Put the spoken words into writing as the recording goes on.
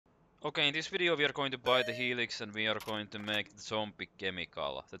Okay, in this video we are going to buy the Helix and we are going to make the zombie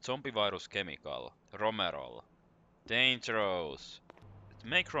chemical, the zombie virus chemical, Romerol. Dangerous! To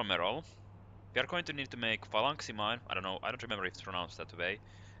make Romerol, we are going to need to make Phalanximine, I don't remember if it's pronounced that way,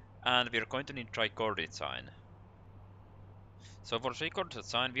 and we are going to need Tricordzine. So for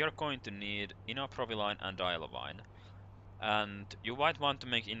Tricordzine we are going to need inoproviline and dialovine. And you might want to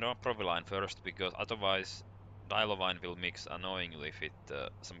make inoproviline first, because otherwise dialovine will mix annoyingly with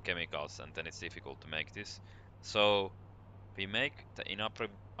some chemicals and then it's difficult to make this. So we make the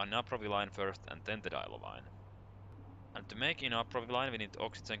inoproviline first and then the dialovine. And to make inoproviline we need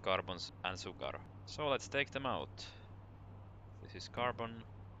oxygen, carbons and sugar. So let's take them out. This is carbon,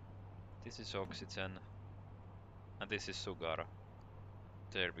 this is oxygen, and this is sugar.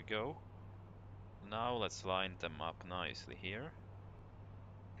 There we go. Now let's line them up nicely here.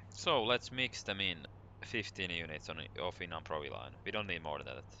 So let's mix them in 15 units of inoproviline. We don't need more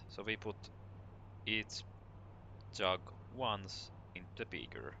than that. So we put each jug once into the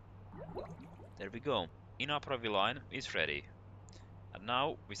beaker. There we go. Inoproviline is ready. And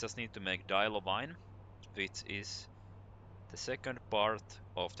now we just need to make dialovine, which is the second part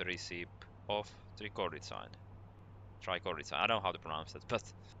of the recipe of tricordzine. Tricordzine, I don't know how to pronounce that, but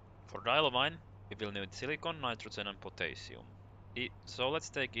for dialovine we will need silicon, nitrogen and potassium. So let's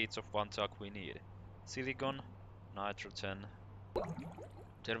take each of one jug we need. Silicon, nitrogen.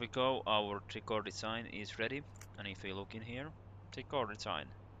 There we go, our tricordzine is ready. And if we look in here, tricordzine.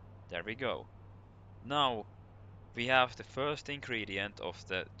 There we go. Now we have the first ingredient of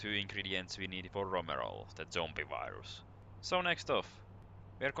the two ingredients we need for Romerol, the zombie virus. So next off,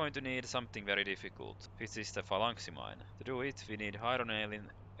 we are going to need something very difficult, which is the Phalanximine. To do it, we need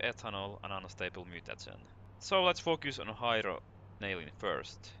hydronalin, ethanol and unstable mutagen. So let's focus on hydronalin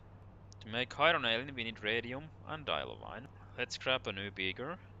first. To make hydronalin we need radium and dialovine. Let's grab a new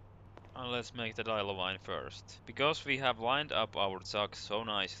beaker and let's make the dialovine first. Because we have lined up our jugs so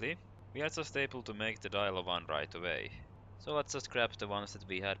nicely, we are just able to make the dialovine right away. So let's just grab the ones that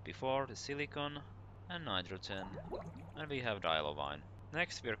we had before, the silicon and nitrogen, and we have dialovine.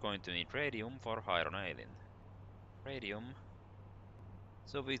 Next we are going to need radium for hydronalin. Radium.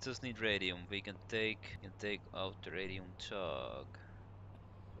 So we just need radium. We can take out the radium jug.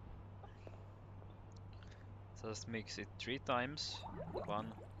 Just mix it 3 times.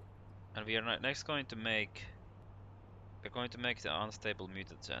 1. And we are next going to make the unstable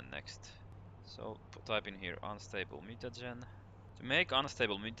mutagen next. So type in here unstable mutagen. To make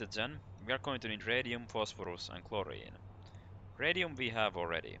unstable mutagen, we are going to need radium, phosphorus and chlorine. Radium we have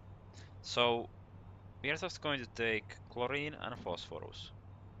already. So we are just going to take chlorine and phosphorus.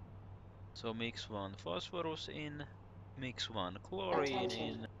 So mix 1 phosphorus in, mix 1 chlorine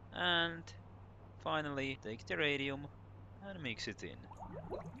in, and finally take the radium and mix it in.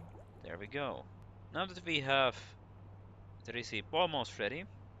 There we go. Now that we have the recipe almost ready,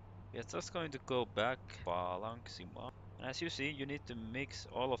 we are just going to go back Phalanximine. And as you see, you need to mix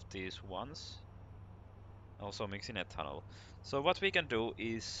all of these once. Also mixing ethanol. So what we can do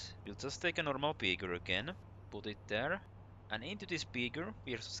is, we'll just take a normal beaker again, put it there, and into this beaker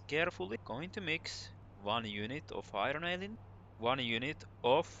we are just carefully going to mix 1 unit of hydronalin, 1 unit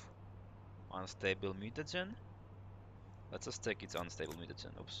of unstable mutagen. Let's just take its unstable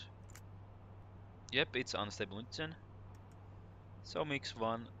mutagen. Oops. Yep, it's unstable mutagen. So mix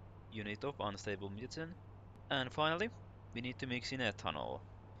 1 unit of unstable mutagen. And finally, we need to mix in ethanol.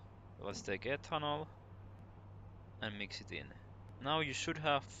 So let's take ethanol and mix it in. Now you should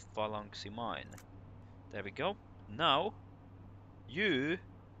have Phalanximine. There we go. Now you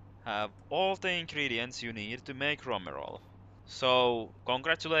have all the ingredients you need to make Romerol. So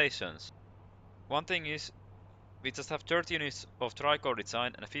congratulations. One thing is, we just have 30 units of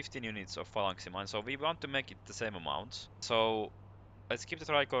tricordzine and 15 units of Phalanximine, so we want to make it the same amounts. So let's keep the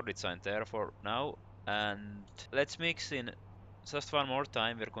tricordzine there for now, and let's mix in just one more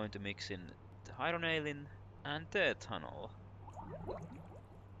time. We're going to mix in the hydronalin and the ethanol.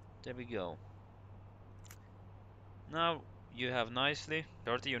 There we go. Now you have nicely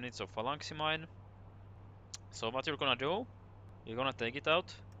 30 units of Phalanximine. So what you're gonna do, you're gonna take it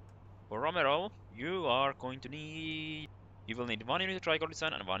out. For Romerol, you will need 1 unit of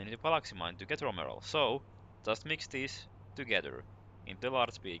tricordzine and 1 unit of Phalanximine to get Romerol. So just mix these together into a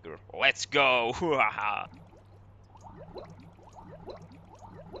large beaker. Let's go!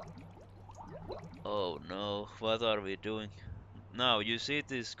 Oh no, what are we doing? Now you see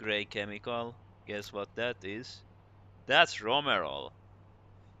this gray chemical? Guess what that is? That's Romerol.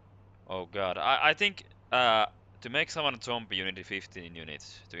 Oh god, I think to make someone a zombie you need 15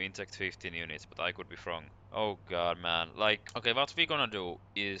 units, to inject 15 units, but I could be wrong. Oh god, man. Like, okay, what we're gonna do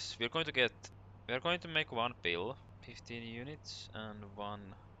is we're going to make one pill, 15 units, and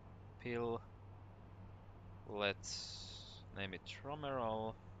one pill. Let's name it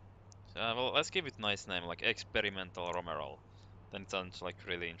Romerol. Well, let's give it a nice name, like experimental Romerol. Then it sounds like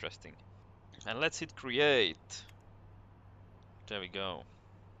really interesting. And let's hit create. There we go.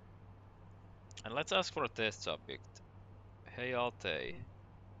 And let's ask for a test subject. Hey Alte,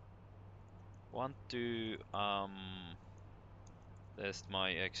 want to test my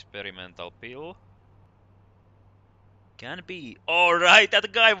experimental pill? Can be. Alright,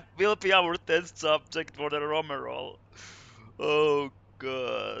 that guy will be our test subject for the Romerol. Oh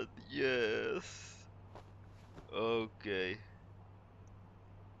god, yes. Okay.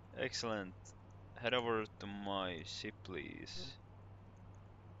 Excellent. Head over to my ship, please.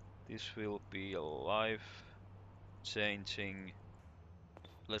 This will be a life changing.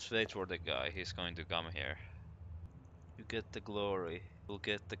 Let's wait for the guy. He's going to come here. You get the glory. You'll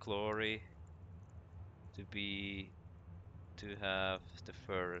get the glory to be to have the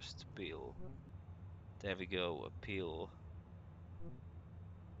first pill. There we go, a pill.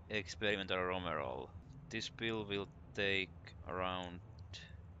 Experimental Romerol. This pill will take around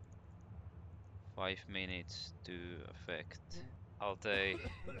 5 minutes to affect. I'll take.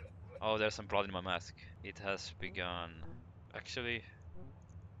 Oh, there's some blood in my mask. It has begun. Actually,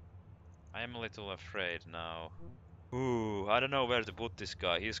 I am a little afraid now. Ooh, I don't know where to put this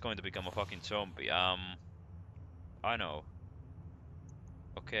guy. He's going to become a fucking zombie. I know.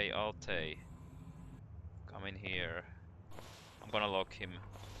 Okay, Alte, come in here. I'm gonna lock him.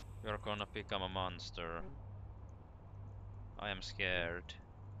 You're gonna become a monster. I am scared.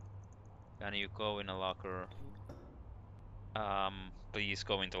 Can you go in a locker? Please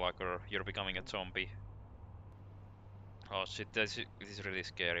go into locker. You're becoming a zombie. Oh shit, this is really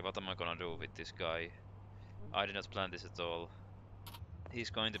scary. What am I gonna do with this guy? I did not plan this at all. He's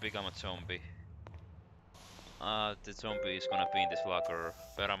going to become a zombie. The zombie is gonna be in this locker.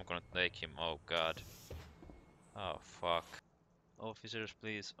 Where I'm gonna take him? Oh god. Oh fuck. Officers,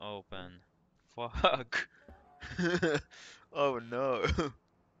 please open. Fuck. Oh no.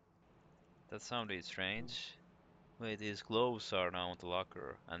 That sounded strange. Wait, his gloves are now on the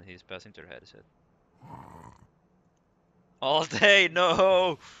locker and his passenger headset. All day,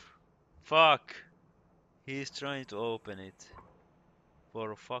 no! Fuck! He's trying to open it.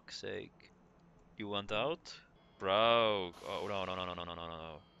 For fuck's sake. You want out? Bro! Oh no no no no no no no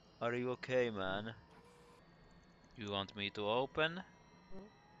no. Are you okay, man? You want me to open?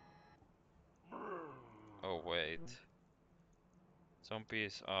 Oh wait.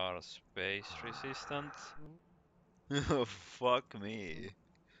 Zombies are space resistant? Fuck me.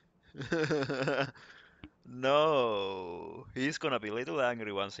 No! He's gonna be a little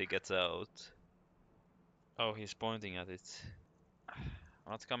angry once he gets out. Oh, he's pointing at it.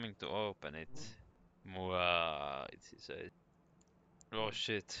 Not coming to open it. Mwah, he says. Oh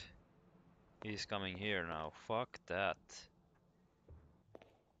shit. He's coming here now. Fuck that.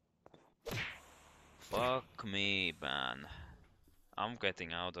 Fuck me, man. I'm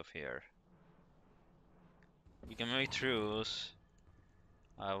getting out of here. We can make truce.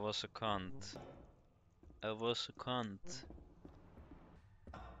 I was a cunt. I was a cunt.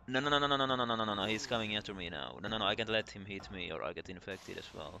 No, no, no, no, no, no, no, no, no, no, no, he's coming after me now. No, no, no, I can't let him hit me or I get infected as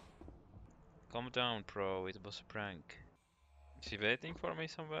well. Calm down, bro, it was a prank. Is he waiting for me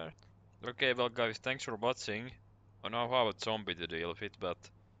somewhere? Okay, well guys, thanks for watching. I know how a zombie to deal with, but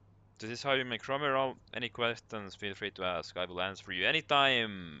this is how you make Romero. Any questions, feel free to ask. I will answer you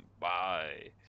anytime. Bye.